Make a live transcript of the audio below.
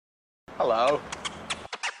Hello.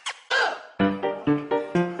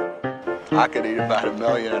 I could eat about 1.5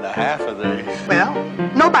 million of these. Well,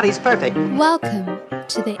 nobody's perfect. Welcome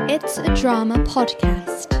to the It's a Drama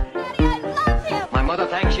podcast. Daddy, I love him. My mother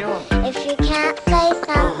thanks you. If you can't say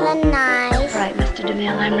something nice. All right, Mr.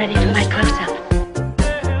 DeMille, I'm ready for my close-up.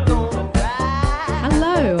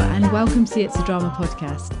 Hello, and welcome to the It's a Drama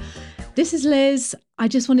podcast. This is Liz. I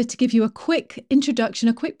just wanted to give you a quick introduction,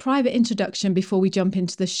 a quick private introduction before we jump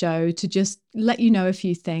into the show to just let you know a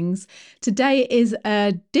few things. Today is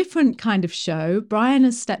a different kind of show. Brian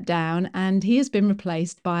has stepped down and he has been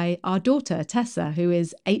replaced by our daughter, Tessa, who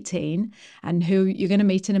is 18 and who you're going to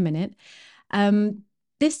meet in a minute.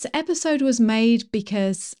 This episode was made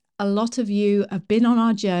because a lot of you have been on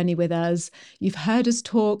our journey with us. You've heard us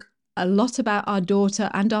talk a lot about our daughter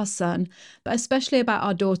and our son, but especially about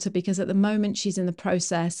our daughter because at the moment she's in the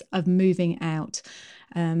process of moving out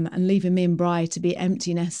and leaving me and Bri to be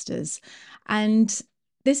empty nesters. And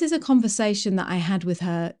this is a conversation that I had with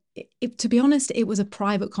her. To be honest, it was a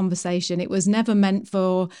private conversation. It was never meant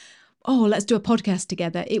for, let's do a podcast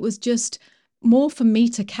together. It was just more for me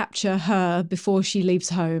to capture her before she leaves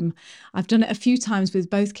home. I've done it a few times with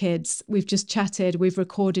both kids. We've just chatted, we've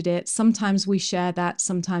recorded it. Sometimes we share that,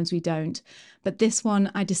 sometimes we don't. But this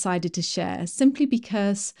one I decided to share simply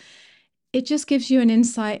because it just gives you an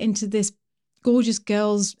insight into this gorgeous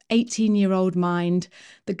girl's 18-year-old mind,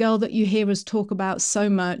 the girl that you hear us talk about so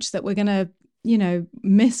much that we're going to,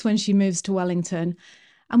 miss when she moves to Wellington.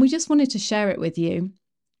 And we just wanted to share it with you.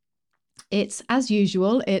 It's, as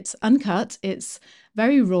usual, it's uncut, it's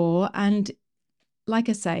very raw, and like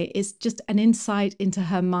I say, it's just an insight into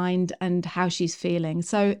her mind and how she's feeling.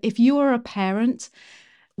 So if you are a parent,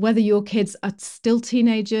 whether your kids are still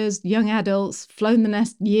teenagers, young adults, flown the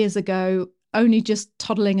nest years ago, only just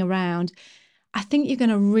toddling around, I think you're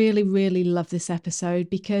going to really, really love this episode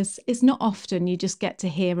because it's not often you just get to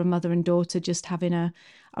hear a mother and daughter just having a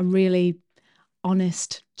really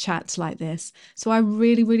honest chats like this. So I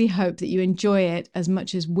really, really hope that you enjoy it as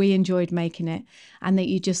much as we enjoyed making it and that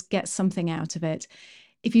you just get something out of it.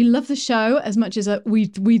 If you love the show as much as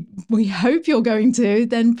we hope you're going to,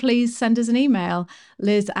 then please send us an email,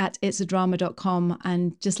 liz@itsadrama.com,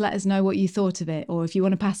 and just let us know what you thought of it. Or if you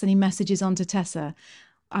want to pass any messages on to Tessa,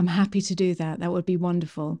 I'm happy to do that. That would be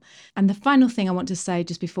wonderful. And the final thing I want to say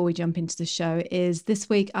just before we jump into the show is this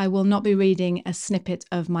week I will not be reading a snippet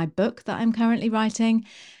of my book that I'm currently writing,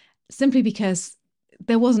 simply because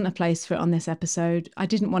there wasn't a place for it on this episode. I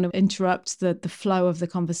didn't want to interrupt the flow of the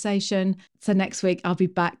conversation. So next week I'll be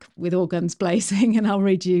back with all guns blazing and I'll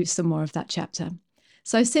read you some more of that chapter.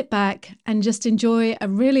 So sit back and just enjoy a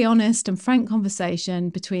really honest and frank conversation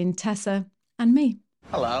between Tessa and me.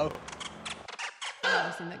 Hello.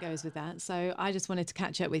 Everything that goes with that. So I just wanted to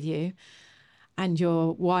catch up with you and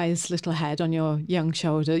your wise little head on your young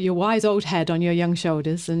shoulder, your wise old head on your young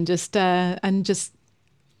shoulders, and just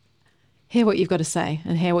hear what you've got to say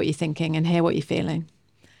and hear what you're thinking and hear what you're feeling.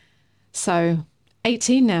 So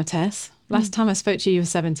 18 now, Tess. Last time I spoke to you, you were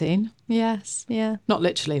 17. Yes, yeah. Not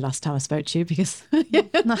literally last time I spoke to you because No,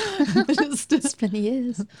 it's been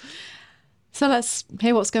years. So let's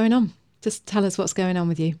hear what's going on. Just tell us what's going on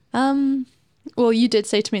with you. Well, you did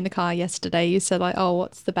say to me in the car yesterday, you said like,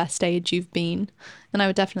 what's the best age you've been? And I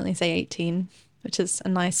would definitely say 18, which is a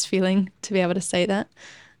nice feeling to be able to say that.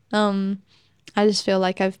 I just feel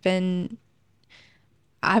like I've come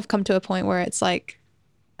to a point where it's like,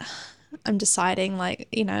 I'm deciding like,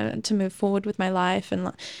 to move forward with my life and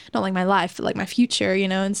not like my life, but like my future,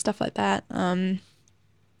 and stuff like that. I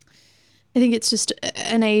think it's just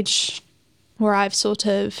an age where I've sort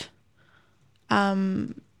of,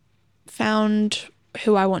 found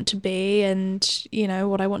who I want to be and,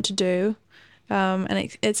 what I want to do. And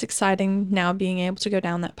it's exciting now being able to go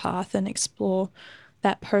down that path and explore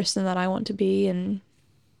that person that I want to be and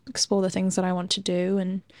explore the things that I want to do.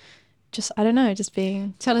 And just, I don't know, just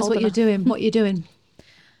being... Tell us what you're doing. What you're doing.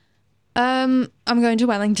 I'm going to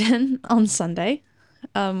Wellington on Sunday.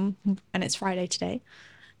 And it's Friday today.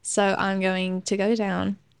 So I'm going to go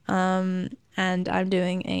down and I'm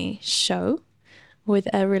doing a show with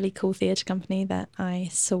a really cool theatre company that I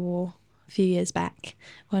saw a few years back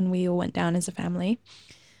when we all went down as a family.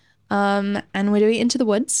 And we're doing Into the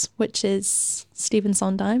Woods, which is Stephen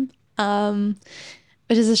Sondheim,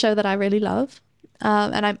 which is a show that I really love.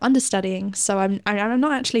 And I'm understudying, so I'm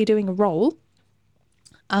not actually doing a role.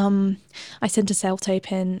 I sent a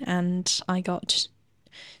self-tape in and I got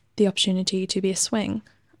the opportunity to be a swing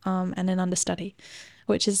and an understudy,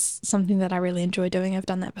 which is something that I really enjoy doing. I've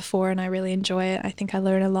done that before and I really enjoy it. I think I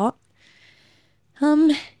learn a lot.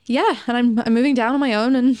 And I'm moving down on my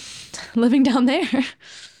own and living down there.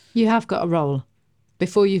 You have got a role.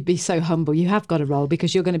 Before you be so humble, you have got a role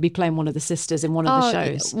because you're going to be playing one of the sisters in one of the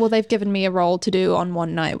shows. Well, they've given me a role to do on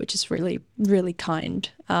one night, which is really, really kind.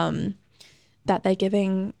 That they're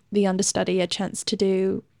giving the understudy a chance to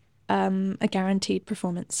do a guaranteed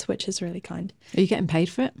performance, which is really kind. Are you getting paid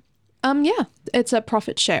for it? Yeah, it's a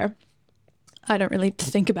profit share. I don't really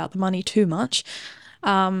think about the money too much,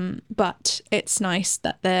 but it's nice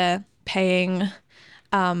that they're paying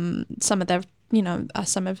some of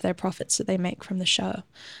their profits that they make from the show.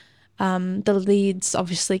 The leads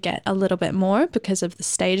obviously get a little bit more because of the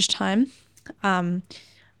stage time,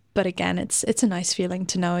 but again, it's a nice feeling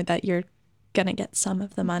to know that you're gonna get some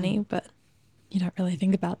of the money, but you don't really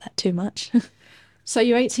think about that too much. So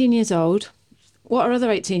you're 18 years old. What are other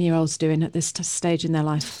 18-year-olds doing at this stage in their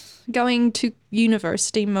life? Going to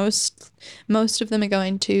university. Most of them are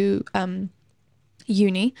going to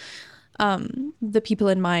uni. The people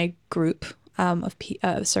in my group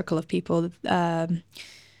circle of people, a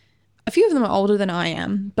few of them are older than I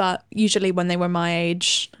am, but usually when they were my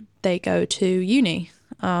age, they go to uni.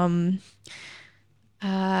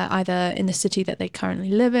 Either in the city that they currently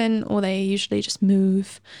live in, or they usually just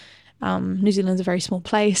move. New Zealand's a very small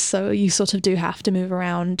place, so you sort of do have to move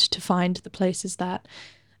around to find the places that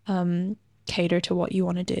cater to what you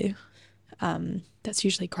want to do. That's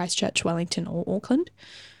usually Christchurch, Wellington, or Auckland.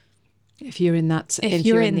 If you're in that, if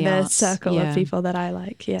you're in the arts, circle of people that I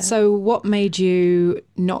like, yeah. So what made you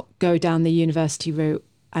not go down the university route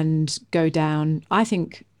and go down? I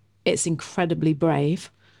think it's incredibly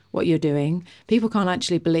brave what you're doing. People can't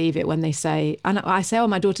actually believe it when they say, and I say, oh,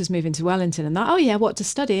 my daughter's moving to Wellington, and they're, oh yeah, what, to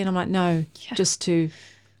study? And I'm like, no, just to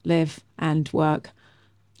live and work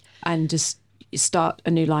and just start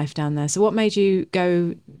a new life down there. So what made you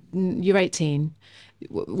go, you're 18,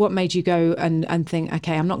 what made you go and think,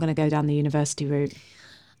 okay, I'm not going to go down the university route?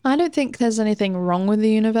 I don't think there's anything wrong with the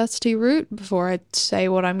university route before I say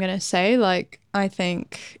what I'm going to say. Like, I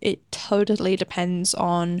think it totally depends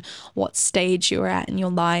on what stage you're at in your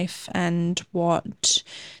life and what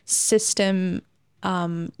system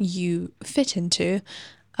you fit into.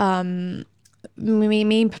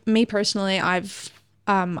 Me personally, I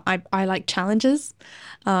like challenges.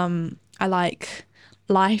 I like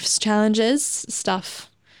life's challenges, stuff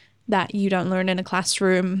that you don't learn in a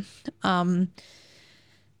classroom.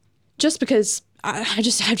 Just because I've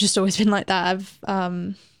just always been like that.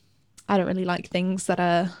 I don't really like things that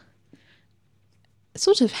are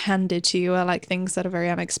sort of handed to you. I like things that are very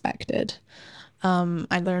unexpected.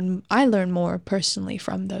 I learn more personally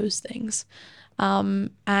from those things.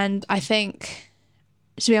 And I think,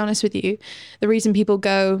 to be honest with you, the reason people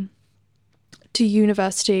go to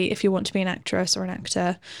university if you want to be an actress or an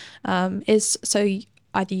actor is so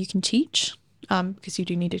either you can teach, because you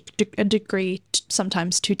do need a degree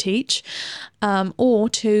sometimes to teach, or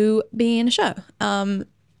to be in a show.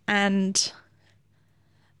 And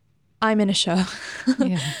I'm in a show.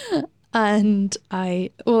 Yeah. And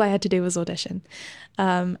all I had to do was audition.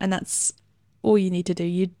 And that's all you need to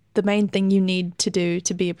do. The main thing you need to do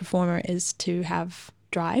to be a performer is to have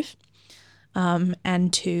drive,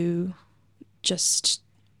 and to just,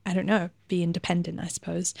 I don't know, be independent, I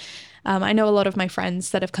suppose. I know a lot of my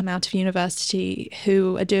friends that have come out of university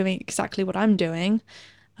who are doing exactly what I'm doing,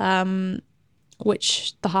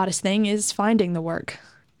 which the hardest thing is finding the work.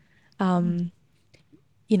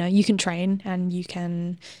 You can train and you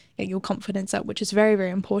can get your confidence up, which is very, very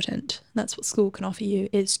important. That's what school can offer you,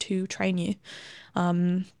 is to train you.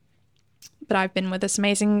 But I've been with this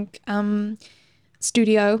amazing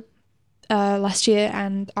studio last year,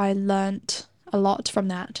 and I learnt a lot from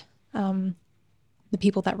that. The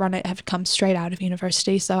people that run it have come straight out of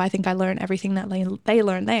university, so I think I learned everything that they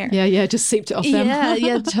learned there. Yeah, just seeped it off them.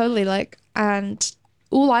 Yeah, totally. And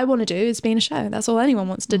all I want to do is be in a show. That's all anyone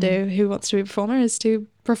wants to do who wants to be a performer, is to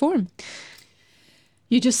perform.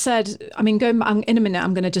 You just said, in a minute,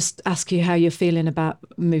 I'm going to just ask you how you're feeling about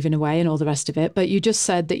moving away and all the rest of it. But you just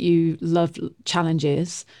said that you love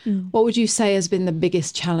challenges. What would you say has been the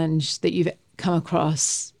biggest challenge that you've come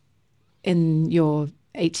across in your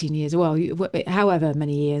 18 years? Well, however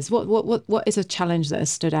many years. What is a challenge that has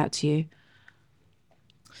stood out to you?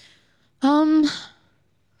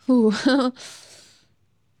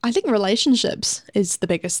 I think relationships is the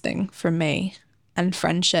biggest thing for me, and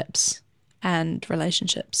friendships and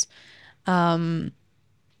relationships. That's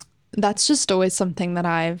just always something that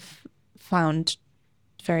I've found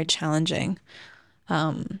very challenging,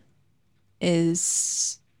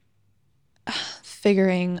 is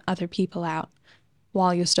figuring other people out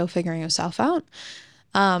while you're still figuring yourself out.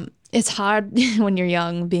 It's hard when you're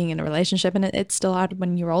young being in a relationship, and it's still hard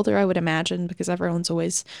when you're older, I would imagine, because everyone's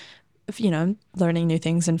always learning new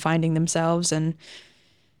things and finding themselves. And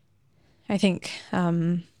I think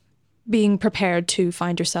being prepared to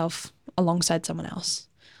find yourself alongside someone else.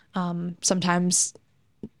 Sometimes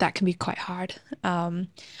that can be quite hard. I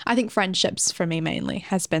think friendships for me mainly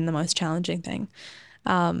has been the most challenging thing.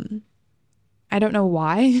 I don't know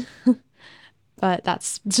why, but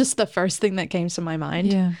that's just the first thing that came to my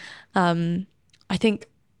mind. Yeah. I think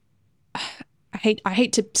I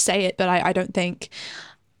hate to say it, but I don't think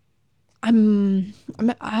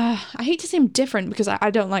I hate to seem different because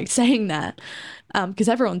I don't like saying that because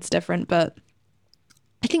everyone's different, but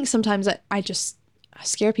I think sometimes I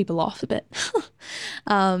scare people off a bit.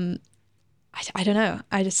 I don't know.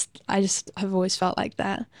 I just have always felt like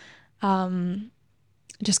that.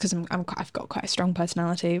 Just because I've got quite a strong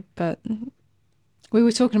personality, but We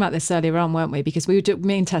were talking about this earlier on, weren't we? Because me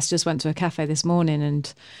and Tess just went to a cafe this morning,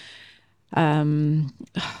 and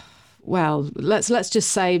well, let's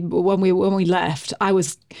just say when we left, I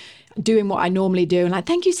was doing what I normally do and like,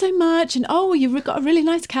 thank you so much, and oh, you've got a really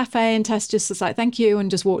nice cafe, and Tess just was like, thank you, and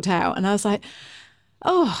just walked out, and I was like,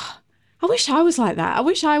 oh, I wish I was like that. I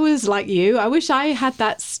wish I was like you. I wish I had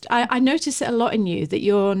that. I notice it a lot in you that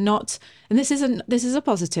you're not, and this is a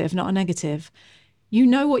positive, not a negative. You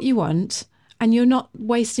know what you want, and you're not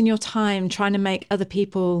wasting your time trying to make other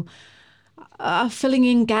people filling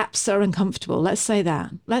in gaps that are uncomfortable. Let's say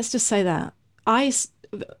that. Let's just say that. I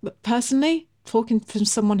personally, talking from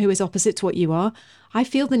someone who is opposite to what you are, I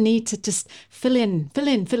feel the need to just fill in,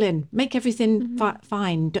 make everything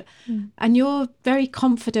fine. And you're very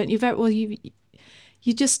confident. You're very well. You're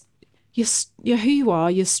who you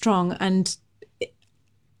are. You're strong. And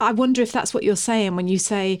I wonder if that's what you're saying when you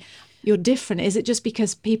say you're different. Is it just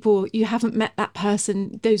because you haven't met that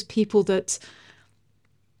person, those people that,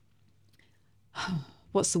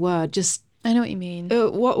 what's the word? Just, I know what you mean.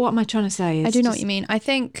 What am I trying to say? I do know what you mean. I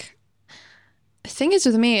think the thing is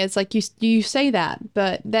with me, it's like you say that,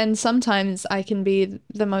 but then sometimes I can be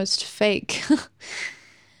the most fake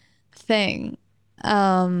thing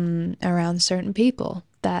around certain people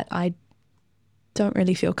that I don't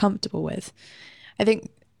really feel comfortable with. I think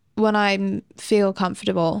when I feel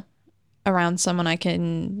comfortable around someone, I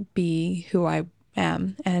can be who I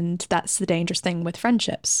am, and that's the dangerous thing with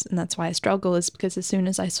friendships, and that's why I struggle, is because as soon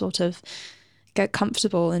as I sort of get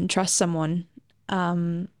comfortable and trust someone,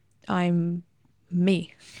 I'm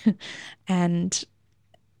me. and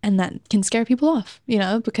that can scare people off,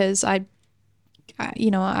 because I get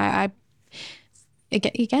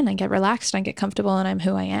relaxed and I get comfortable and I'm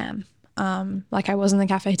who I am. Like I was in the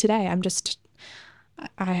cafe today.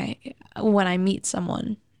 When I meet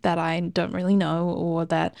someone that I don't really know or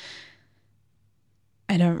that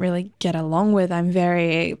I don't really get along with, I'm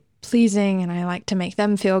very pleasing and I like to make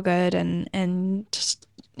them feel good, and just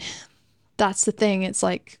that's the thing. It's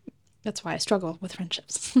like, that's why I struggle with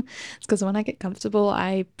friendships. It's because when I get comfortable,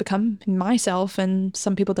 I become myself, and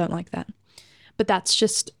some people don't like that. But that's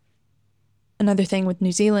just another thing with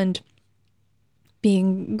New Zealand,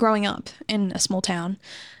 growing up in a small town,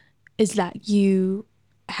 is that you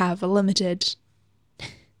have a limited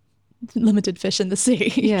fish in the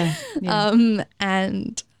sea. Yeah.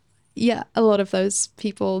 And yeah, a lot of those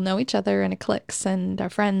people know each other and it clicks and are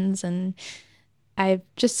friends, and I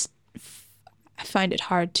find it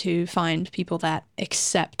hard to find people that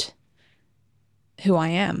accept who I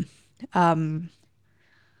am.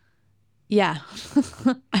 Yeah,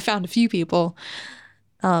 I found a few people,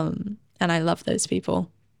 and I love those people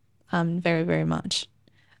very, very much.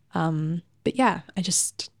 But yeah,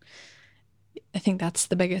 I think that's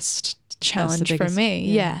the biggest challenge for me.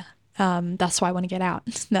 Yeah. That's why I want to get out.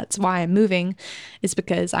 That's why I'm moving, is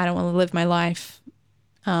because I don't want to live my life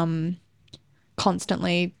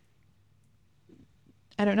constantly,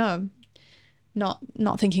 I don't know,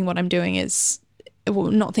 not thinking what I'm doing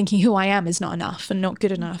not thinking who I am is not enough and not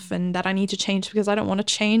good enough, and that I need to change because I don't want to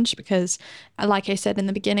change, because like I said in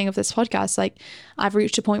the beginning of this podcast, like I've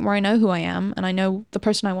reached a point where I know who I am and I know the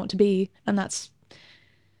person I want to be, and that's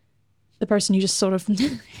the person you just sort of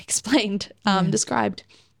explained, described.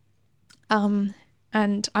 And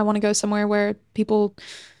I want to go somewhere where people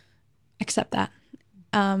accept that.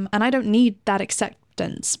 And I don't need that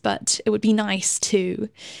acceptance, but it would be nice to,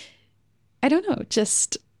 I don't know,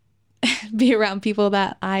 just be around people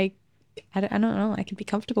that I don't know, I can be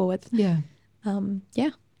comfortable with. Yeah. Yeah.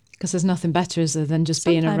 Because there's nothing better, is there, than just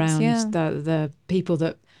being around the people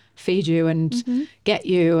that feed you and get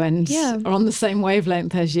you and are on the same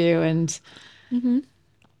wavelength as you. And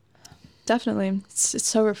definitely. It's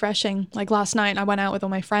so refreshing. Like last night I went out with all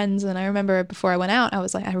my friends, and I remember before I went out, I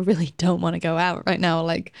was like, I really don't want to go out right now.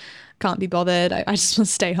 Like, can't be bothered. I just want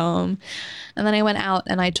to stay home. And then I went out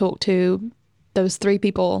and I talked to those 3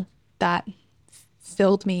 people that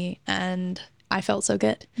filled me, and I felt so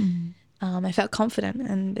good. I felt confident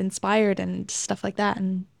and inspired and stuff like that.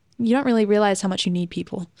 And you don't really realize how much you need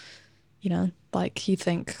people, you know, like you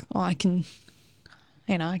think, oh, I can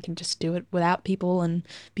just do it without people and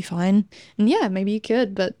be fine. And yeah, maybe you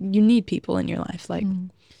could, but you need people in your life. Like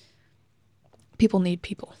people need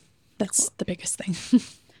people. That's the biggest thing.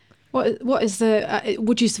 What is the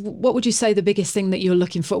what would you say the biggest thing that you're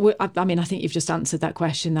looking for? I mean, I think you've just answered that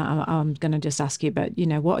question that I'm going to just ask you. But you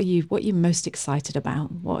know, what are you most excited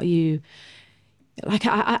about? What are you like?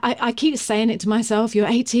 I keep saying it to myself. You're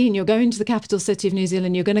 18. You're going to the capital city of New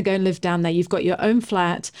Zealand. You're going to go and live down there. You've got your own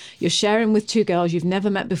flat. You're sharing with 2 girls you've never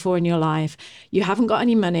met before in your life. You haven't got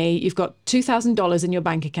any money. You've got $2,000 in your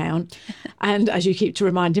bank account, and as you keep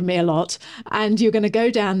reminding me a lot. And you're going to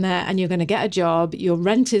go down there and you're going to get a job. Your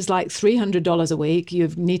rent is like $300 a week. You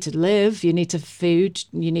need to live. You need to food.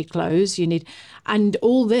 You need clothes. And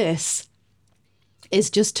all this is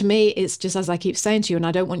just, to me, it's just, as I keep saying to you, and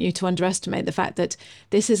I don't want you to underestimate the fact that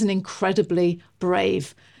this is an incredibly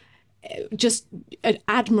brave, just an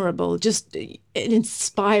admirable, just an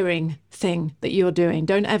inspiring thing that you're doing.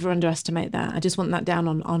 Don't ever underestimate that. I just want that down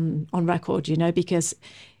on record, you know, because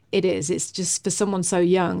it's just for someone so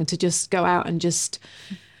young to just go out and just.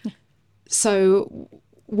 So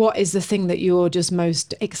what is the thing that you're just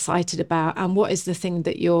most excited about, and what is the thing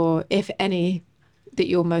that you're, if any, that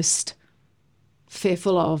you're most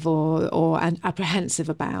fearful of or apprehensive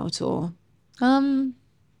about? Or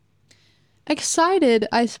Excited,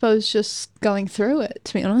 I suppose, just going through it,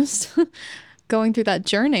 to be honest. Going through that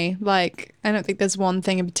journey. Like, I don't think there's one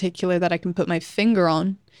thing in particular that I can put my finger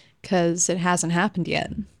on, because it hasn't happened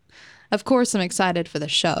yet. Of course, I'm excited for the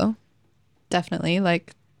show. Definitely.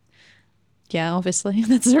 Like, yeah, obviously.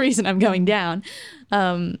 That's the reason I'm going down.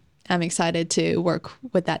 I'm excited to work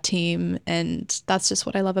with that team, and that's just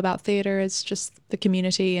what I love about theater. It's just the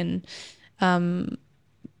community and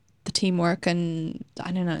the teamwork, and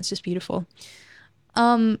I don't know, it's just beautiful.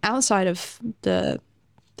 Outside of the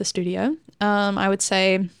studio, I would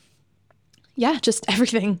say, yeah, just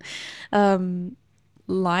everything.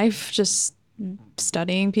 Life, just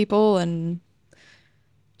studying people and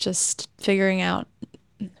just figuring out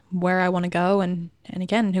where I want to go and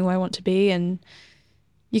again, who I want to be. And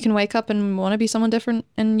you can wake up and want to be someone different,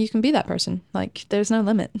 and you can be that person. Like, there's no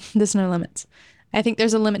limit. There's no limits. I think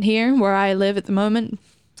there's a limit here where I live at the moment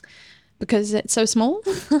because it's so small.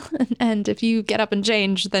 And if you get up and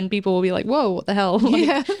change, then people will be like, whoa, what the hell? Like,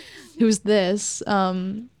 yeah. Who's this?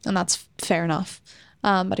 And that's fair enough.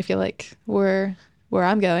 But I feel like where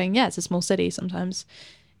I'm going, yeah, it's a small city sometimes.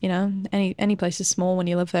 You know, any place is small when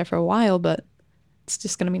you live there for a while, but it's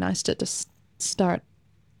just going to be nice to just start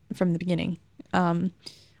from the beginning.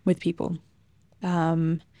 With people, yeah,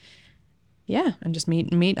 and just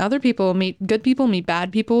meet other people, meet good people, meet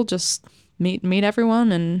bad people, just meet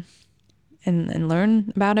everyone and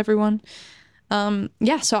learn about everyone.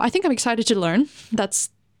 Yeah, so I think I'm excited to learn. That's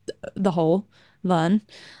the whole learn.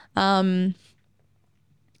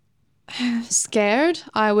 Scared,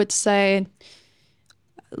 I would say,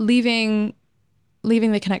 leaving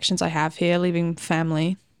the connections I have here, leaving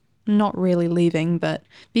family, not really leaving, but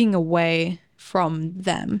being away from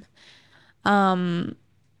them.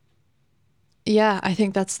 Yeah, I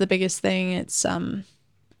think that's the biggest thing. It's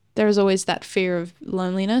there's always that fear of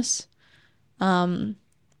loneliness, but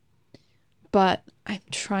I'm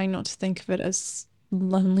trying not to think of it as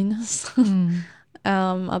loneliness.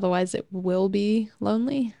 Otherwise it will be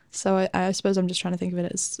lonely. So I suppose I'm just trying to think of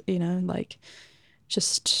it as, you know, like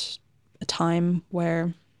just a time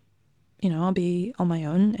where, you know, I'll be on my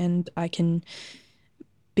own and I can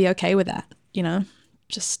be okay with that. You know,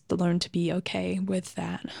 just learn to be okay with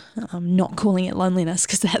that. Not calling it loneliness,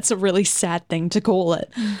 because that's a really sad thing to call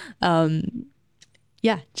it.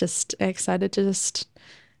 Yeah, just excited to just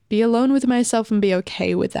be alone with myself and be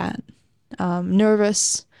okay with that.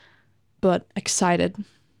 Nervous, but excited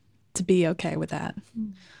to be okay with that.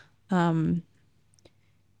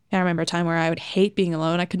 I remember a time where I would hate being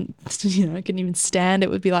alone. I couldn't even stand it.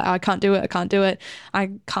 Would be like, oh, I can't do it.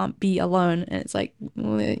 I can't be alone. And it's like,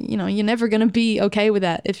 well, you know, you're never going to be okay with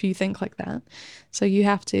that if you think like that. So you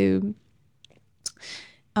have to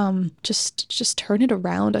just turn it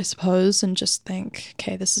around, I suppose, and just think,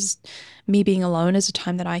 okay, this is me being alone is a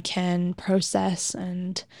time that I can process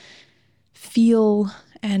and feel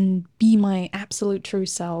and be my absolute true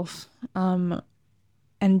self.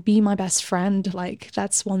 and be my best friend. Like,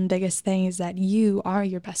 that's one biggest thing, is that you are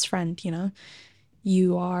your best friend, you know?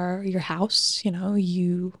 You are your house, you know?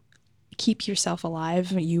 You keep yourself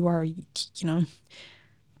alive. You are, you know,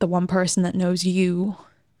 the one person that knows you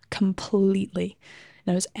completely,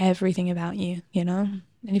 knows everything about you, you know?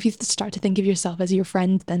 And if you start to think of yourself as your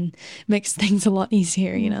friend, then it makes things a lot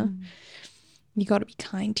easier, you know? You got to be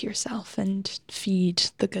kind to yourself and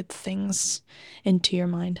feed the good things into your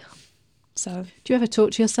mind. So, Do you ever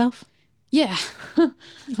talk to yourself? yeah.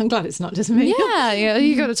 I'm glad it's not just me. Yeah,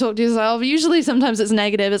 you got to talk to yourself. Usually sometimes it's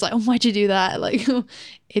negative. It's like, oh, why'd you do that? Like,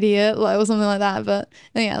 idiot, like, or something like that. But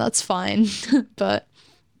yeah, that's fine. But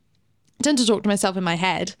I tend to talk to myself in my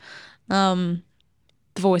head. The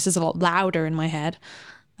voice is a lot louder in my head.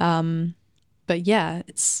 But yeah,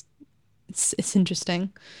 it's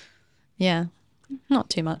interesting. Yeah. Not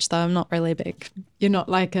too much though. I'm not really big. You're not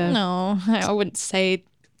like a... No, I wouldn't say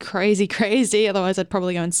crazy. Otherwise I'd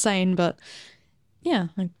probably go insane. But yeah,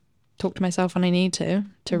 I talk to myself when I need to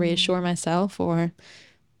reassure myself, or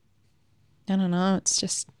I don't know. It's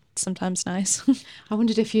just sometimes nice. I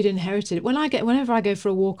wondered if you'd inherited it. Whenever I go for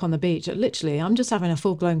a walk on the beach, literally, I'm just having a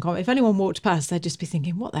full-blown comment. If anyone walked past, they'd just be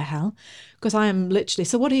thinking, what the hell? Because I am literally,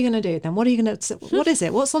 so what are you going to do then? What are you going to, what is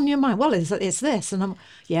it? What's on your mind? Well, it's this. And I'm,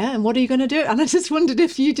 yeah, and what are you going to do? And I just wondered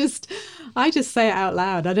if I just say it out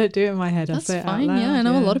loud. I don't do it in my head. I That's say it fine. out loud. Yeah, I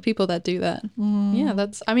know a lot of people that do that. Yeah,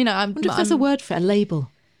 I wonder if there's a word for it, a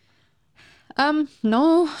label.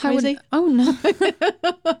 No, I Crazy? wouldn't. Oh no,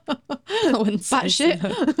 I wouldn't say Batshit?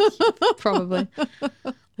 so. Probably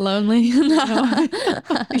lonely.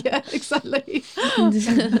 Yeah, exactly.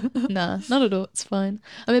 Nah, not at all. It's fine.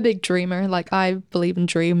 I'm a big dreamer. Like, I believe in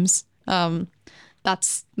dreams.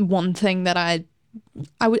 That's one thing that I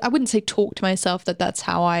wouldn't say talk to myself. That's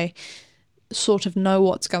how I sort of know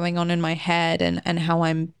what's going on in my head and how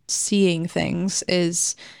I'm seeing things,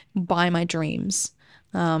 is by my dreams.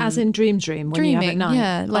 As in dream when Dreaming, you have at night?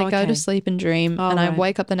 yeah, like go to sleep and dream, and I right.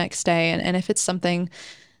 wake up the next day, and if it's something,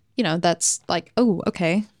 you know, that's like, oh,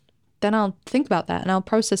 okay, then I'll think about that and I'll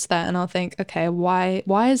process that and I'll think, okay, why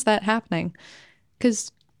is that happening?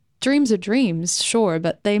 Because dreams are dreams, sure,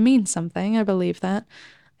 but they mean something. I believe that.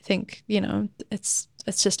 I think, you know, it's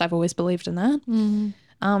just, I've always believed in that.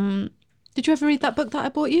 Did you ever read that book that I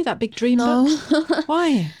bought you, that big dream book?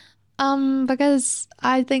 Why? Because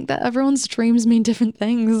I think that everyone's dreams mean different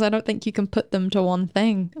things. I don't think you can put them to one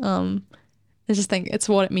thing. I just think it's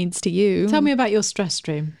what it means to you. Tell me about your stress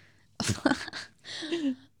dream.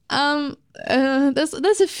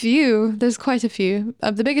 There's a few. There's quite a few.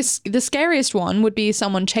 The scariest one would be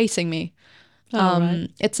someone chasing me. Right.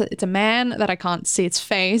 It's a man that I can't see its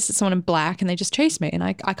face. It's someone in black, and they just chase me, and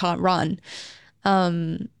I can't run.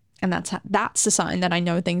 And that's a sign that I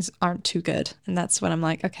know things aren't too good. And that's when I'm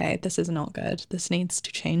like, okay, this is not good. This needs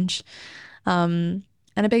to change. And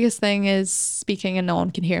the biggest thing is speaking and no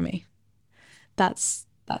one can hear me. That's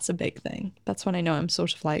a big thing. That's when I know I'm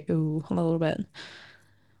sort of like, ooh, a little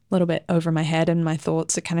bit over my head and my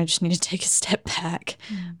thoughts. I kind of just need to take a step back.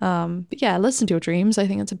 But yeah, listen to your dreams. I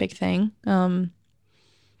think that's a big thing.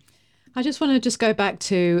 I just want to go back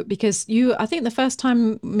to, because I think the first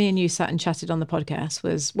time me and you sat and chatted on the podcast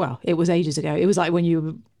it was ages ago. It was like when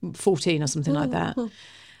you were 14 or something like that.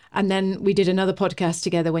 And then we did another podcast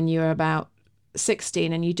together when you were about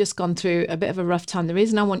 16, and you'd just gone through a bit of a rough time. The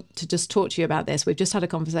reason I want to just talk to you about this, we've just had a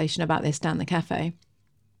conversation about this down the cafe,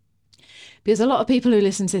 because a lot of people who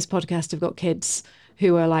listen to this podcast have got kids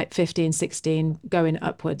who are like 15, 16, going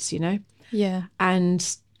upwards, you know? Yeah.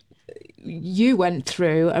 And you went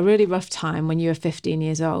through a really rough time when you were 15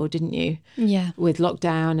 years old, didn't you? Yeah. With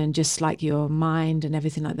lockdown and just like your mind and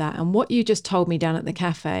everything like that. And what you just told me down at the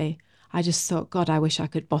cafe, I just thought, God, I wish I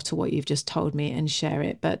could bottle what you've just told me and share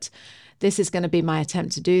it. But this is going to be my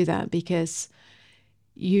attempt to do that, because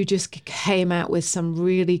you just came out with some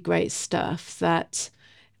really great stuff, that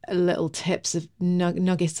little tips of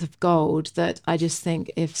nuggets of gold that I just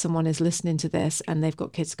think if someone is listening to this and they've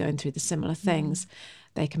got kids going through the similar things,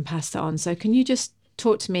 they can pass that on. So can you just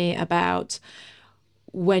talk to me about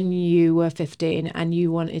when you were 15 and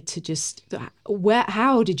you wanted to just,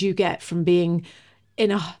 how did you get from being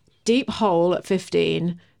in a deep hole at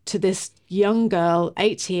 15 to this young girl,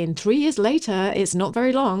 18, 3 years later? It's not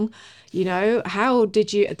very long. You know, how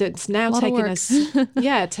did you, that's now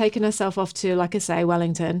taken herself off to, like I say,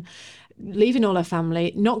 Wellington, leaving all her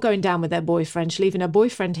family, not going down with their boyfriend, she's leaving her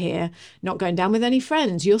boyfriend here, not going down with any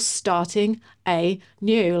friends. You're starting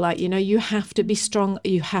anew. Like, you know, you have to be strong.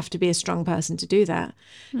 You have to be a strong person to do that.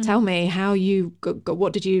 Tell me how you got,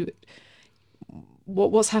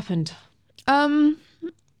 what's happened?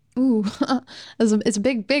 Ooh, it's a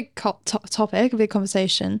big topic, a big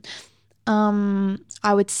conversation.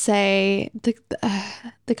 I would say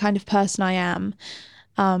the kind of person I am.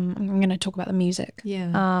 I'm going to talk about the music.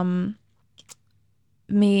 Yeah.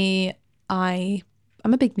 Me, I'm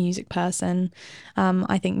a big music person.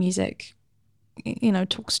 I think music,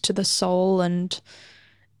 talks to the soul and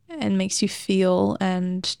makes you feel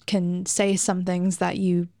and can say some things that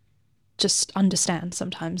you just understand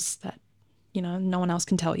sometimes that no one else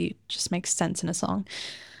can tell you. It just makes sense in a song.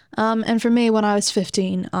 And for me, when I was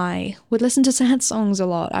 15, I would listen to sad songs a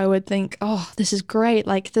lot. I would think, oh, this is great.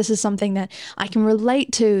 Like, this is something that I can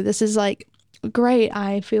relate to. This is like great.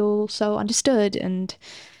 I feel so understood. And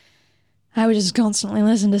I would just constantly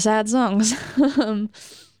listen to sad songs.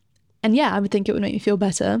 And yeah, I would think it would make me feel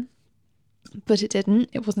better, but it didn't.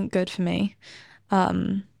 It wasn't good for me.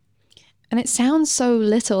 And it sounds so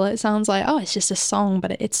little. It sounds like, oh, it's just a song,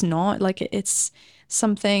 but it's not. Like, it's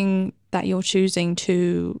something that you're choosing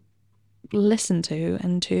to listen to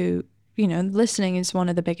and to, listening is one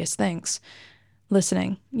of the biggest things.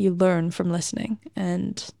 Listening, you learn from listening.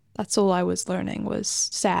 And that's all I was learning was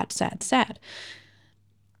sad, sad, sad.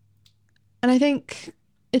 And I think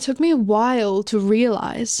it took me a while to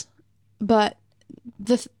realize, but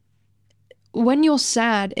when you're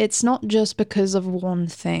sad, it's not just because of one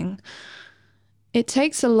thing. It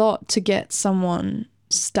takes a lot to get someone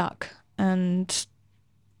stuck and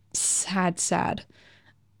sad.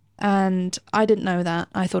 And I didn't know that.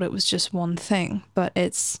 I thought it was just one thing, but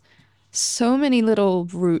it's so many little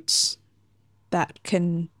roots that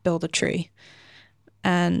can build a tree.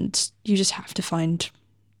 And you just have to find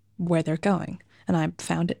where they're going. And I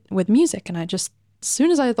found it with music. And I just, as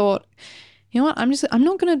soon as I thought, you know what, I'm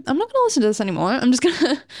not gonna listen to this anymore. I'm just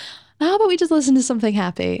gonna, how about we just listen to something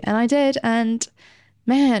happy? And I did. And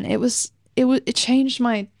man, it changed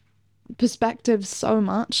my perspective so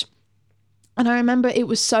much. And I remember it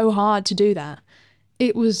was so hard to do that.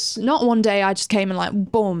 It was not one day I just came and like,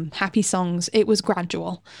 boom, happy songs. It was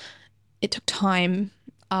gradual. It took time.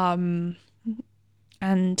 And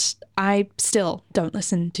I still don't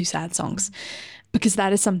listen to sad songs because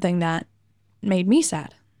that is something that made me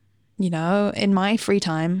sad. In my free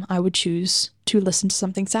time, I would choose to listen to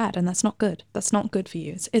something sad, and that's not good. That's not good for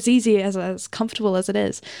you. It's easy as comfortable as it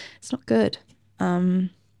is. It's not good. And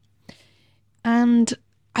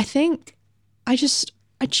I think I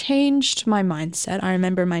changed my mindset. I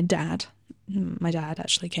remember my dad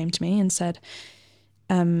actually came to me and said,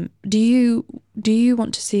 do you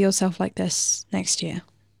want to see yourself like this next year?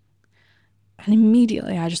 And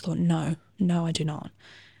immediately I just thought, no, I do not.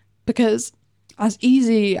 Because as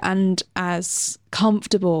easy and as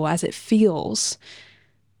comfortable as it feels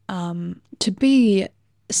to be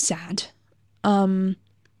sad, you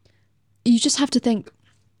just have to think,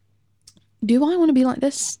 do I want to be like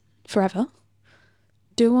this forever?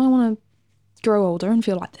 Do I want to grow older and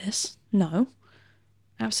feel like this? No,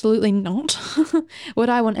 absolutely not. Would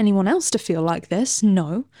I want anyone else to feel like this?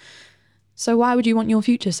 No. So why would you want your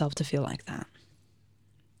future self to feel like that?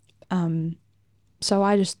 So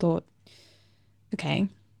I just thought, okay,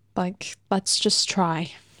 like, let's just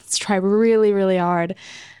try. Let's try really, really hard.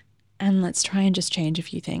 And let's try and just change a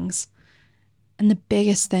few things. And the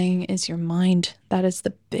biggest thing is your mind. That is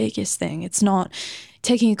the biggest thing. It's not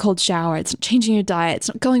taking a cold shower. It's not changing your diet. It's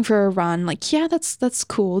not going for a run. Like, yeah, that's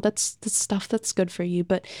cool. That's stuff that's good for you.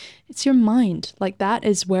 But it's your mind. Like, that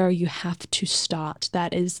is where you have to start.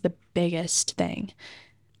 That is the biggest thing.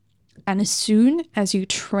 And as soon as you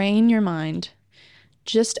train your mind,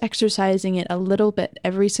 just exercising it a little bit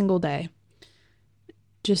every single day,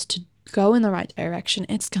 just to go in the right direction,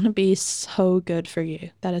 it's going to be so good for you.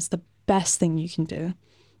 That is the best thing you can do.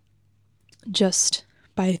 Just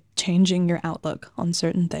by changing your outlook on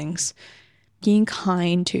certain things, being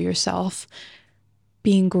kind to yourself,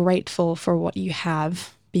 being grateful for what you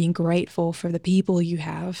have, being grateful for the people you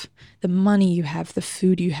have, the money you have, the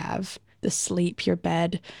food you have, the sleep, your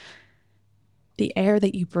bed, the air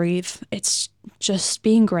that you breathe. It's just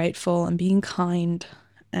being grateful and being kind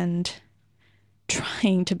and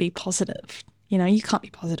trying to be positive. You can't be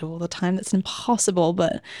positive all the time. That's impossible,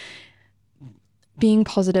 but being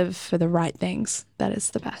positive for the right things, that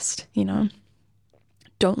is the best,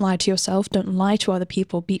 Don't lie to yourself. Don't lie to other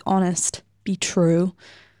people. Be honest. Be true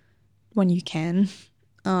when you can.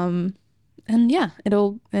 And yeah,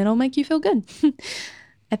 it'll make you feel good.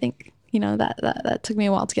 I think, that took me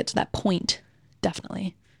a while to get to that point.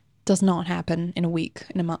 Definitely. Does not happen in a week,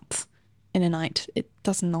 in a month, in a night. It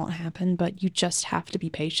does not happen, but you just have to be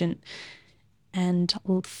patient and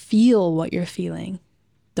feel what you're feeling.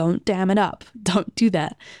 Don't dam it up. Don't do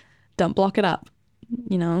that. Don't block it up.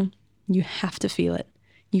 You have to feel it.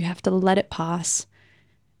 You have to let it pass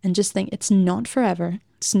and just think it's not forever.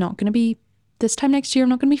 It's not going to be this time next year. I'm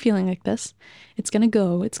not going to be feeling like this. It's going to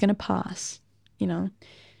go. It's going to pass, you know.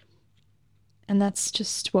 And that's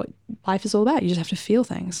just what life is all about. You just have to feel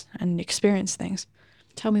things and experience things.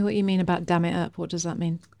 Tell me what you mean about damn it up. What does that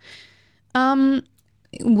mean?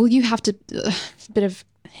 Well, you have to, a bit of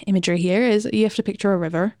imagery here is you have to picture a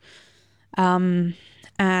river.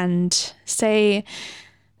 And say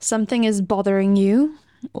something is bothering you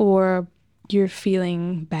or you're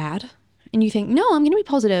feeling bad and you think, no, I'm going to be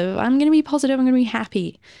positive. I'm going to be positive. I'm going to be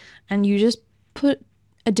happy. And you just put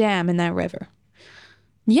a dam in that river.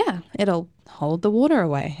 Yeah, it'll hold the water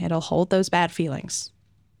away. It'll hold those bad feelings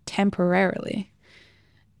temporarily.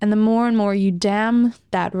 And the more and more you dam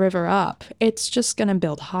that river up, it's just going to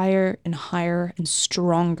build higher and higher and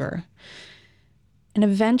stronger. And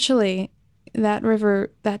eventually that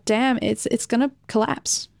river, that dam, it's going to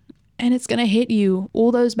collapse and it's going to hit you.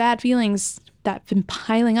 All those bad feelings that have been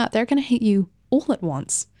piling up, they're going to hit you all at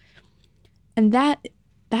once. And that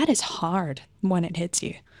is hard when it hits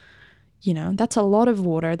you. You know, that's a lot of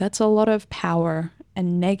water. That's a lot of power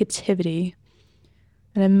and negativity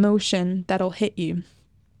and emotion that'll hit you.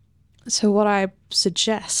 So what I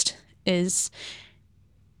suggest is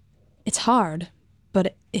it's hard,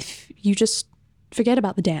 but if you just forget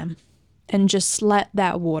about the dam and just let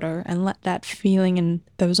that water and let that feeling and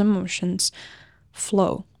those emotions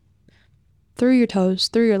flow through your toes,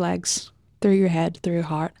 through your legs, through your head, through your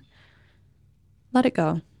heart. Let it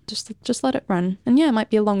go. Just let it run. And yeah, it might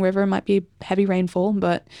be a long river, it might be heavy rainfall,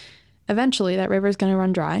 but eventually that river is going to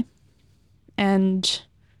run dry. And,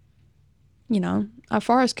 you know, a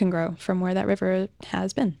forest can grow from where that river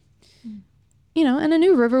has been. You know, and a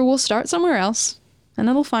new river will start somewhere else and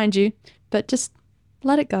it'll find you, but just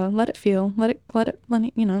let it go, let it feel, let it,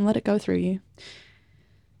 you know, let it go through you.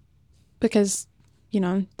 Because, you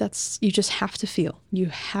know, you just have to feel. You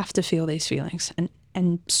have to feel these feelings.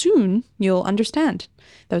 And soon you'll understand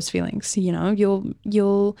those feelings. You know,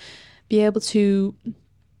 you'll be able to,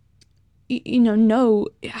 you know,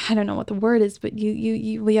 I don't know what the word is, but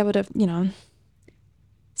you'll be able to, you know,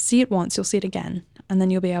 see it once, you'll see it again. And then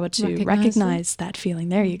you'll be able to recognize that feeling.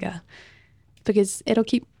 There you go. Because it'll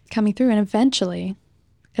keep coming through and eventually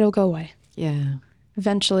it'll go away. Yeah.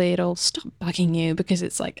 Eventually it'll stop bugging you because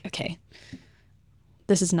it's like, okay,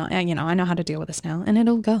 this is not, you know, I know how to deal with this now, and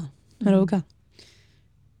it'll go. It'll go.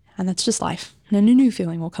 And that's just life. And a new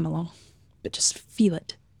feeling will come along. But just feel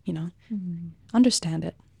it, you know. Understand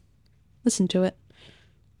it. Listen to it.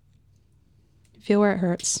 Feel where it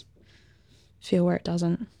hurts. Feel where it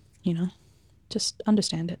doesn't, you know. Just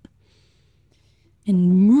understand it.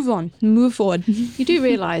 And move on, move forward. You do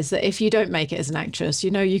realise that if you don't make it as an actress,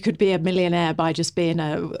 you know, you could be a millionaire by just being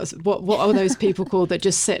what are those people called that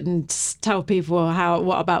just sit and tell people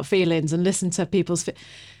what about feelings and listen to people's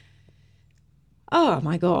oh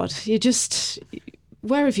my God,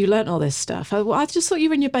 where have you learnt all this stuff? I just thought you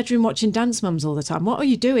were in your bedroom watching Dance Mums all the time. What are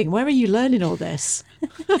you doing? Where are you learning all this?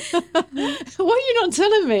 Why are you not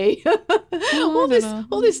telling me? All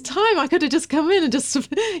this time I could have just come in and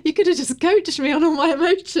you could have just coached me on all my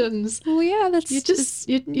emotions. Well, yeah,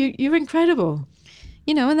 you're incredible.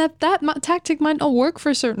 You know, and that tactic might not work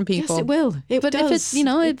for certain people. Yes, it will. But does.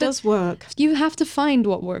 It does work. You have to find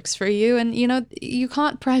what works for you, and you know, you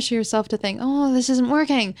can't pressure yourself to think, "Oh, this isn't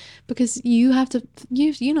working," because you have to,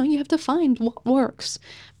 you have to find what works.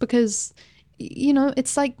 Because, you know,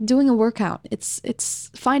 it's like doing a workout. It's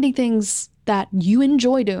finding things that you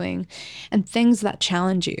enjoy doing, and things that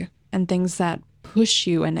challenge you, and things that push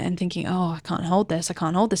you, and thinking, "Oh, I can't hold this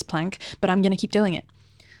plank, but I'm going to keep doing it."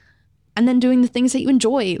 And then doing the things that you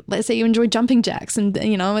enjoy. Let's say you enjoy jumping jacks and,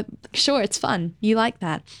 you know, sure, it's fun. You like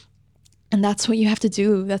that. And that's what you have to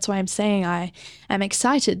do. That's why I'm saying I am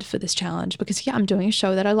excited for this challenge because, yeah, I'm doing a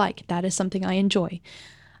show that I like. That is something I enjoy.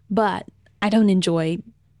 But I don't enjoy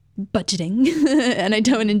budgeting and I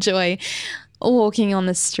don't enjoy walking on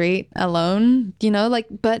the street alone, you know,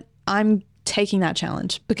 but I'm taking that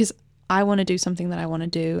challenge because I want to do something that I want to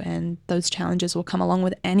do. And those challenges will come along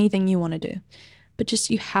with anything you want to do. But just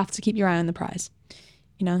you have to keep your eye on the prize,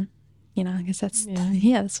 you know. I guess that's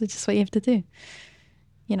that's just what you have to do,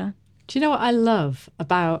 you know. Do you know what I love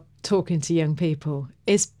about talking to young people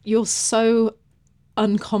is you're so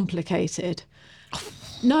uncomplicated.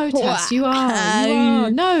 No, Tess, you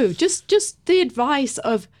are. No, just the advice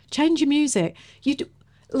of change your music. You do,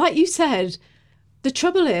 like you said, the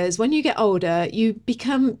trouble is when you get older, you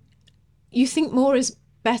think more is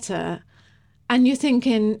better. And you're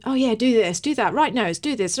thinking, oh yeah, do this, do that, right now,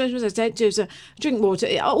 do this, drink water,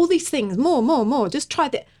 all these things, more, just try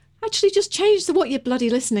that. actually just change what you're bloody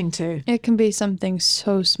listening to. It can be something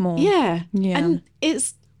so small. Yeah. Yeah. And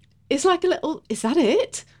it's like a little, is that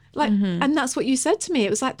it? Like, and that's what you said to me. It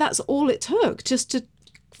was like, that's all it took, just to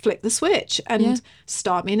flick the switch and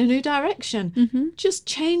start me in a new direction. Just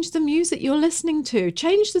change the music you're listening to.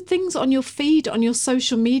 Change the things on your feed, on your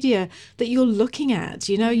social media that you're looking at.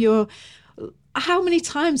 You know, how many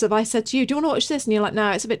times have I said to you, do you want to watch this? And you're like,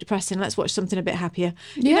 no, it's a bit depressing. Let's watch something a bit happier.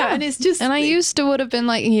 You know, and it's just... And I used to would have been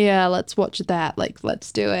like, yeah, let's watch that. Like,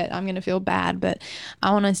 let's do it. I'm going to feel bad, but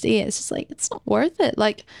I want to see it. It's just like, it's not worth it.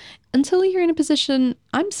 Like, until you're in a position,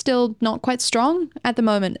 I'm still not quite strong at the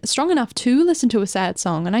moment. Strong enough to listen to a sad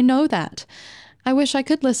song. And I know that. I wish I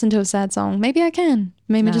could listen to a sad song. Maybe I can.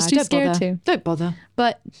 Maybe I'm just too scared to. Don't bother.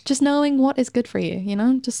 But just knowing what is good for you, you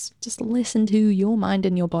know, just listen to your mind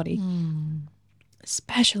and your body.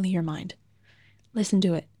 Especially your mind. Listen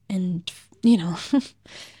to it. And, you know,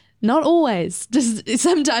 not always. Just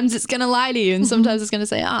sometimes it's going to lie to you, and sometimes it's going to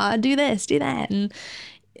say, do this, do that. And,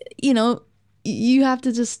 you know, you have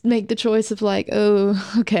to just make the choice of like,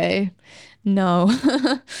 oh, okay, no.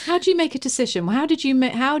 How do you make a decision? How did you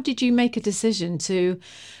make a decision to...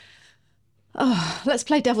 Oh, let's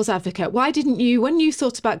play devil's advocate. Why didn't you, when you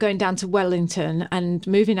thought about going down to Wellington and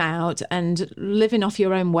moving out and living off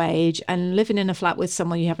your own wage and living in a flat with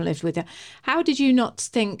someone you haven't lived with, how did you not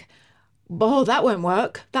think, oh, that won't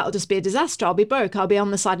work. That'll just be a disaster. I'll be broke. I'll be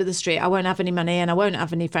on the side of the street. I won't have any money and I won't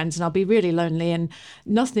have any friends and I'll be really lonely and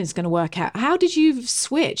nothing's going to work out. How did you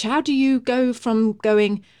switch? How do you go from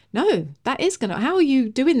going, no, that is going to, how are you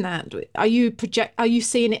doing that? Are you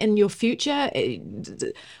seeing it in your future?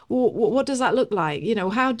 What does that look like? You know,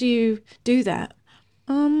 how do you do that?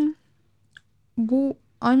 Well,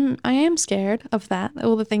 I am scared of that.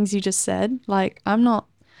 All the things you just said. Like, I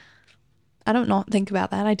don't not think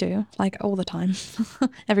about that. I do, like, all the time.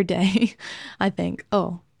 Every day. I think,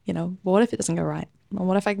 oh, you know, what if it doesn't go right? Or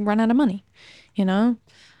what if I run out of money? You know?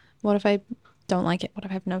 What if I don't like it? What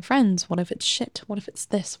if I have no friends? What if it's shit? What if it's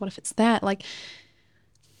this? What if it's that? Like,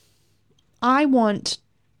 I want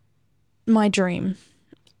my dream.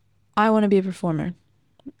 I want to be a performer.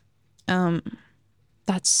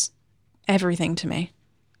 That's everything to me.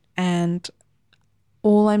 And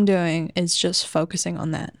all I'm doing is just focusing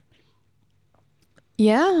on that.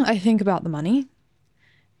 Yeah, I think about the money,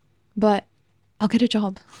 but I'll get a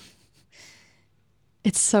job.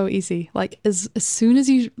 It's so easy. Like, as soon as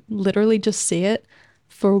you literally just see it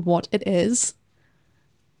for what it is,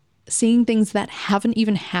 seeing things that haven't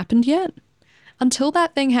even happened yet, until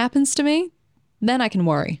that thing happens to me, then I can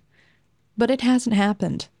worry. But it hasn't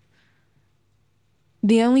happened.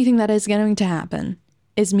 The only thing that is going to happen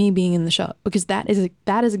is me being in the show, because that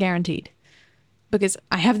is guaranteed. Because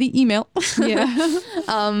I have the email. Yeah.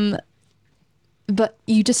 But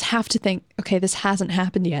you just have to think, okay, this hasn't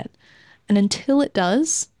happened yet. And until it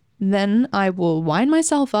does, then I will wind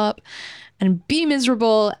myself up and be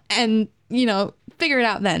miserable and, you know, figure it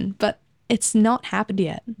out then. But it's not happened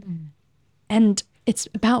yet. And it's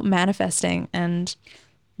about manifesting and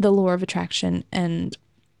the law of attraction and,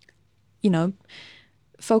 you know,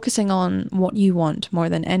 focusing on what you want more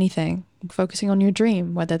than anything. Focusing on your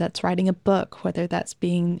dream, whether that's writing a book, whether that's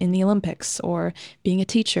being in the Olympics or being a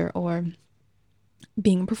teacher or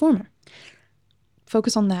being a performer.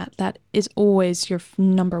 Focus on that. That is always your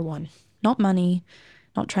number one. Not money,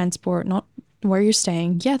 not transport, not where you're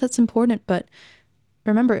staying. Yeah, that's important, but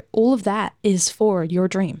remember, all of that is for your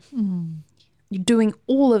dream. You're doing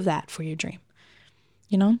all of that for your dream,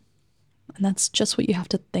 you know? And that's just what you have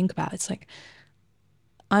to think about. It's like,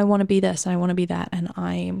 I want to be this and I want to be that, and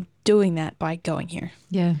I'm doing that by going here.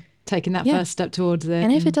 Yeah, taking that first step towards it.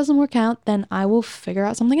 And if it doesn't work out, then I will figure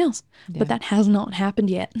out something else. Yeah. But that has not happened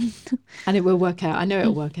yet. And it will work out. I know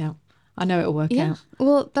it'll work out. I know it'll work out.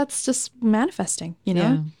 Well, that's just manifesting, you know?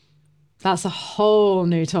 Yeah. That's a whole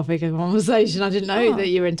new topic of conversation. I didn't know that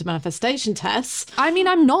you were into manifestation, Tess. I mean,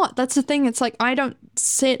 I'm not. That's the thing. It's like, I don't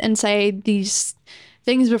sit and say these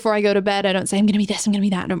things before I go to bed. I don't say, I'm going to be this, I'm going to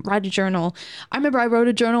be that. I don't write a journal. I remember I wrote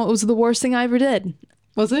a journal. It was the worst thing I ever did.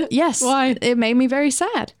 Was it? Yes. Why? It made me very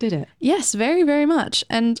sad. Did it? Yes, very, very much.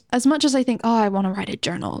 And as much as I think, I want to write a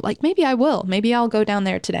journal, like maybe I will. Maybe I'll go down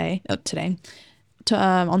there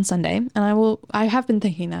on Sunday. And I have been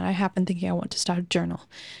thinking that. I have been thinking I want to start a journal.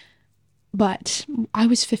 But I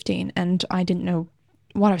was 15 and I didn't know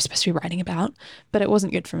what I was supposed to be writing about, but it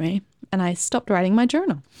wasn't good for me. And I stopped writing my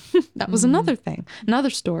journal. That was another thing, another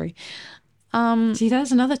story. See,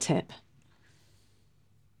 there's another tip.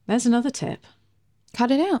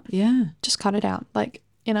 Cut it out. Yeah. Just cut it out. Like,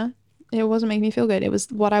 you know, it wasn't making me feel good. It was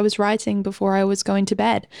what I was writing before I was going to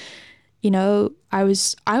bed. You know, I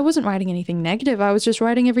wasn't writing anything negative. I was just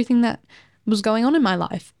writing everything that was going on in my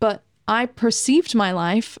life. But I perceived my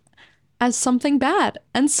life as something bad.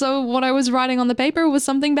 And so what I was writing on the paper was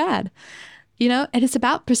something bad. You know, and it's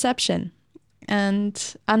about perception.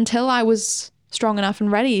 And until I was strong enough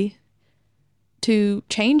and ready to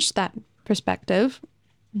change that perspective,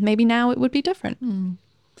 maybe now it would be different.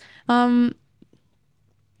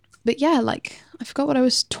 But yeah, like I forgot what I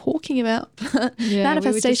was talking about.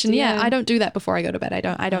 Manifestation. I don't do that before I go to bed.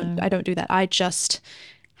 I don't do that. I just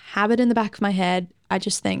have it in the back of my head. I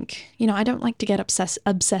just think, you know, I don't like to get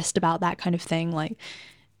obsessed about that kind of thing. Like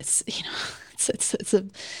it's, you know, it's a,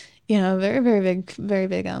 you know, very big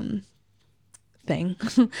thing.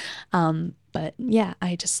 But yeah,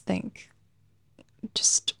 I just think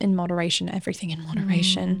just in moderation, everything in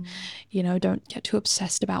moderation. You know, don't get too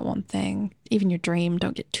obsessed about one thing. Even your dream,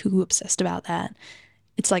 don't get too obsessed about that.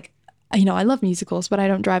 It's like, you know, I love musicals, but I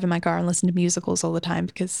don't drive in my car and listen to musicals all the time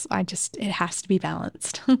because it has to be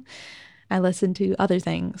balanced. I listen to other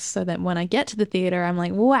things so that when I get to the theater, I'm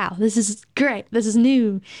like, wow, this is great. This is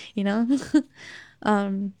new, you know?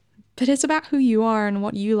 But it's about who you are and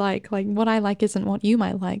what you like. Like what I like isn't what you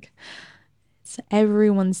might like.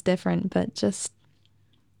 Everyone's different, but just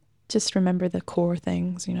remember the core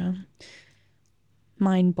things, you know,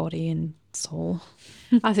 mind, body, and soul.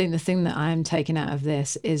 I think the thing that I'm taking out of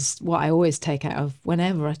this is what I always take out of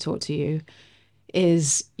whenever I talk to you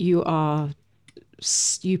is you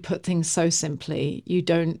put things so simply. You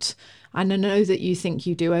don't, I know that you think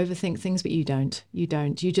you do overthink things, but you don't.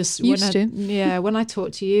 You just, when I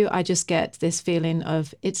talk to you, I just get this feeling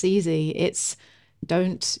of it's easy.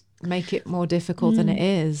 Don't make it more difficult than it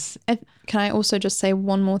is. Can I also just say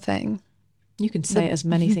one more thing? You can say as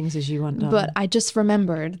many things as you want, darling. But I just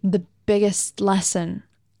remembered the biggest lesson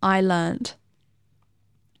I learned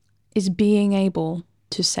is being able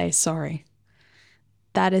to say sorry.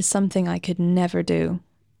 That is something I could never do.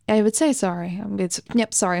 I would say sorry.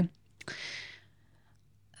 Sorry.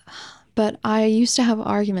 But I used to have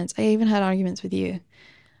arguments. I even had arguments with you.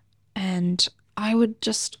 And I would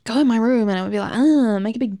just go in my room and I would be like,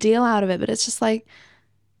 make a big deal out of it. But it's just like,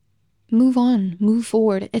 move on, move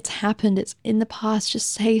forward. It's happened. It's in the past.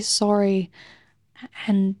 Just say sorry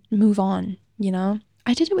and move on, you know?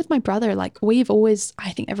 I did it with my brother. Like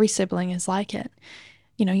I think every sibling is like it.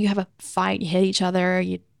 You know, you have a fight, you hit each other,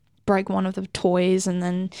 you break one of the toys, and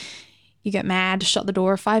then you get mad, shut the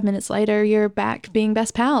door. 5 minutes later, you're back being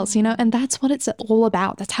best pals, you know? And that's what it's all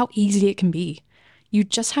about. That's how easy it can be. You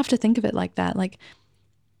just have to think of it like that. Like,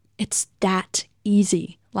 it's that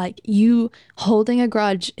easy. Like, you holding a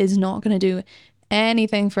grudge is not going to do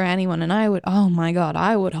anything for anyone. And I would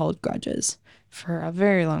hold grudges for a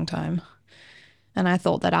very long time. And I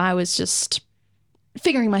thought that I was just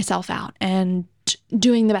figuring myself out and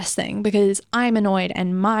doing the best thing because I'm annoyed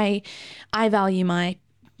and I value my,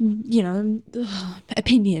 you know,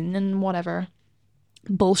 opinion and whatever.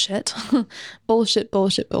 Bullshit. Bullshit.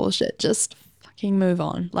 Just fucking move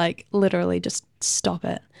on. Like, literally just stop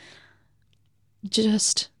it.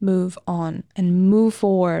 Just move on and move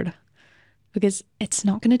forward because it's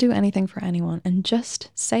not going to do anything for anyone. And just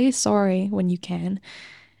say sorry when you can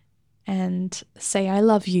and say I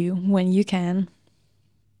love you when you can.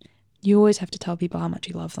 You always have to tell people how much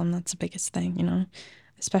you love them. That's the biggest thing, you know,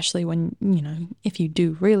 especially when, you know, if you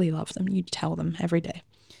do really love them, you tell them every day.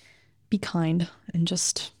 Be kind and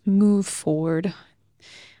just move forward.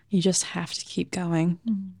 You just have to keep going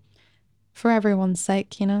for everyone's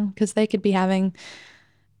sake, you know, because they could be having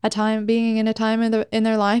being in a time in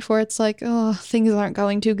their life where it's like, oh, things aren't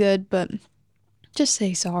going too good, but just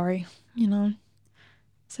say sorry, you know,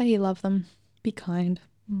 say you love them, be kind.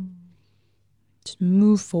 Just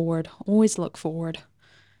move forward. Always look forward.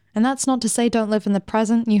 And that's not to say don't live in the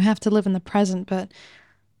present. You have to live in the present, but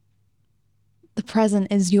the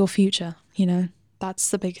present is your future, you know? That's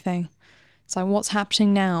the big thing. So what's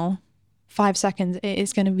happening now, 5 seconds, it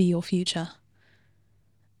is going to be your future.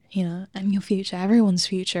 You know, and your future, everyone's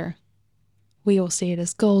future. We all see it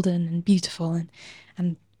as golden and beautiful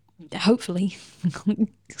and hopefully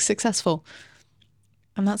successful.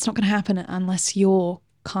 And that's not going to happen unless you're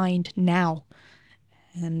kind now.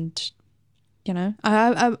 And, you know,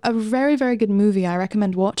 a very, very good movie I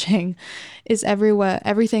recommend watching is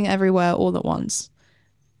Everything Everywhere All at Once.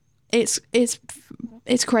 It's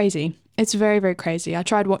crazy. It's very, very crazy. I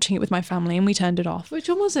tried watching it with my family and we turned it off. Which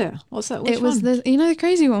one was it? What's that? Which it was one? the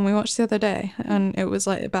crazy one we watched the other day, and it was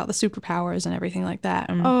like about the superpowers and everything like that.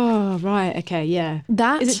 And oh, right. Okay. Yeah.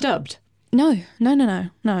 Is it dubbed? No.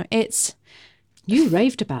 It's. You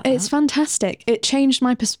raved about that. It's fantastic. It changed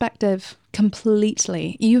my perspective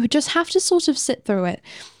completely. You just have to sort of sit through it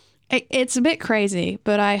It's a bit crazy,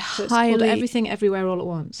 but I So it's called highly Everything Everywhere All at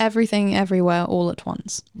Once. Everything Everywhere All at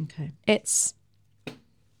Once. Okay. It's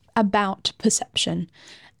about perception,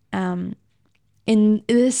 in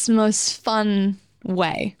this most fun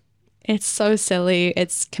way. It's so silly.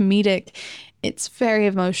 It's comedic. It's very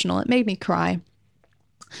emotional. It made me cry.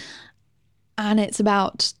 And it's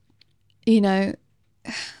about, you know,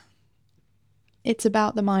 it's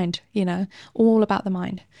about the mind, you know, all about the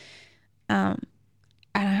mind. And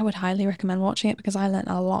I would highly recommend watching it because I learned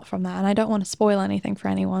a lot from that. And I don't want to spoil anything for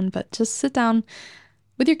anyone, but just sit down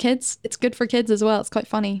with your kids. It's good for kids as well. It's quite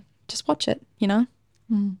funny. Just watch it, you know?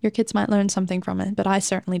 Your kids might learn something from it, but I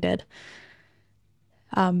certainly did.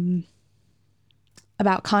 About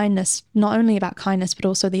kindness, not only about kindness, but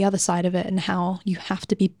also the other side of it and how you have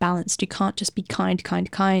to be balanced. You can't just be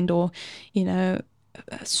kind, or, you know,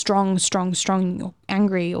 strong, or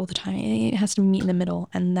angry all the time. It has to meet in the middle.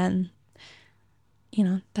 And then, you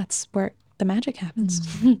know, that's where the magic happens.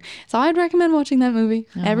 So I'd recommend watching that movie.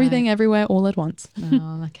 Everything, Everywhere, All at Once.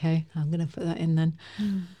 Oh, okay. I'm going to put that in then.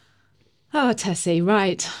 Oh, Tessie,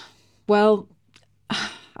 right. Well,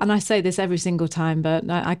 and I say this every single time, but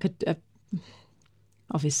I could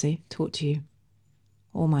obviously talk to you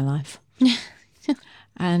all my life.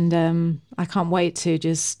 And I can't wait to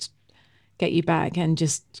just get you back and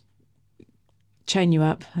just chain you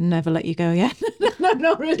up and never let you go again. No,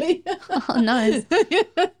 not really. Oh, nice.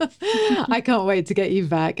 I can't wait to get you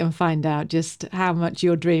back and find out just how much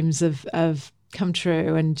your dreams have come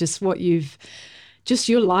true and just what you've, just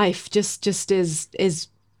your life just is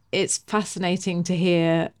it's fascinating to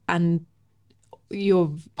hear, and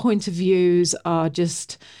your point of views are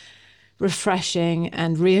just refreshing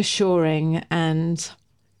and reassuring, and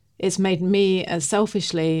it's made me,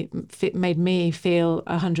 selfishly, made me feel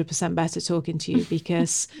 100% better talking to you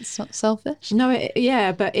because It's not selfish. no,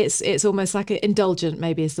 yeah, but it's almost like indulgent,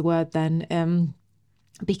 maybe is the word then,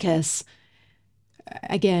 because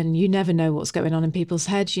again, you never know what's going on in people's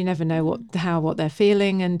heads. You never know what they're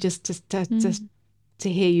feeling, and just to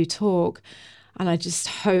hear you talk. And I just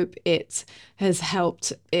hope it has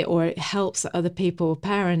helped it, or it helps other people,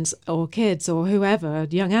 parents or kids or whoever,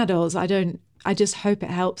 young adults. I just hope it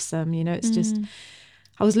helps them. You know, it's just,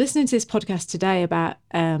 I was listening to this podcast today about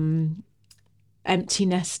empty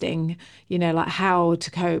nesting, you know, like how to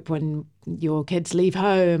cope when your kids leave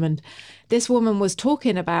home. And this woman was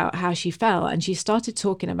talking about how she felt, and she started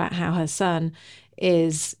talking about how her son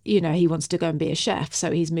is, you know, he wants to go and be a chef,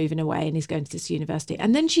 so he's moving away and he's going to this university.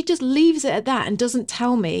 And then she just leaves it at that and doesn't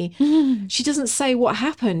tell me. She doesn't say what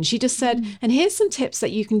happened. She just said, and here's some tips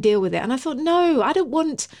that you can deal with it. And I thought, no, I don't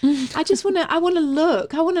want, I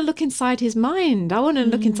want to look inside his mind. I want to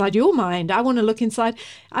look inside your mind. I want to look inside,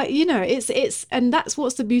 you know, it's, and that's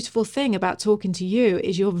what's the beautiful thing about talking to you,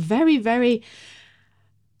 is you're very, very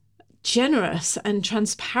generous and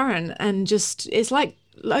transparent, and just, it's like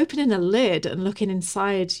opening a lid and looking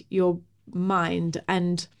inside your mind,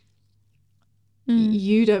 and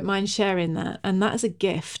you don't mind sharing that, and that's a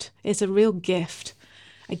gift. It's a real gift,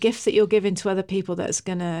 a gift that you're giving to other people that's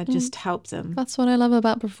gonna just help them. That's what I love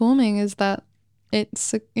about performing, is that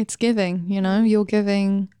it's giving, you know, you're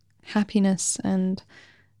giving happiness and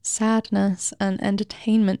sadness and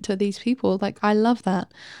entertainment to these people. Like, I love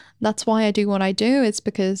that. That's why I do what I do. It's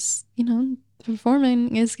because, you know,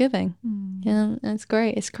 performing is giving. You know, and it's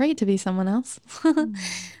great. It's great to be someone else.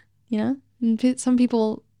 You know, and some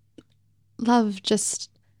people love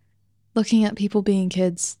just looking at people being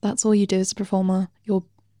kids. That's all you do as a performer. You're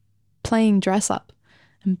playing dress up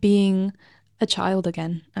and being a child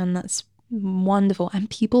again, and that's wonderful. And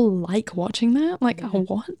people like watching that. Like,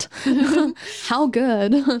 what? How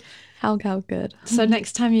good? How good. So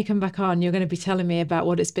next time you come back on, you're going to be telling me about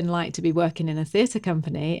what it's been like to be working in a theatre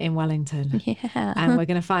company in Wellington. Yeah. And we're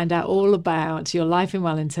going to find out all about your life in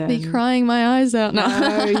Wellington. Be crying my eyes out now.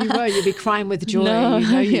 No, you won't. You'll be crying with joy. No,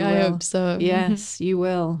 you know you yeah, will. I hope so. Yes, you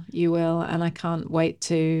will. You will. And I can't wait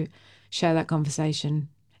to share that conversation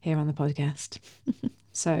here on the podcast.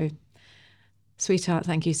 So, sweetheart,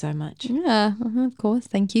 thank you so much. Yeah, of course.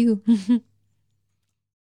 Thank you.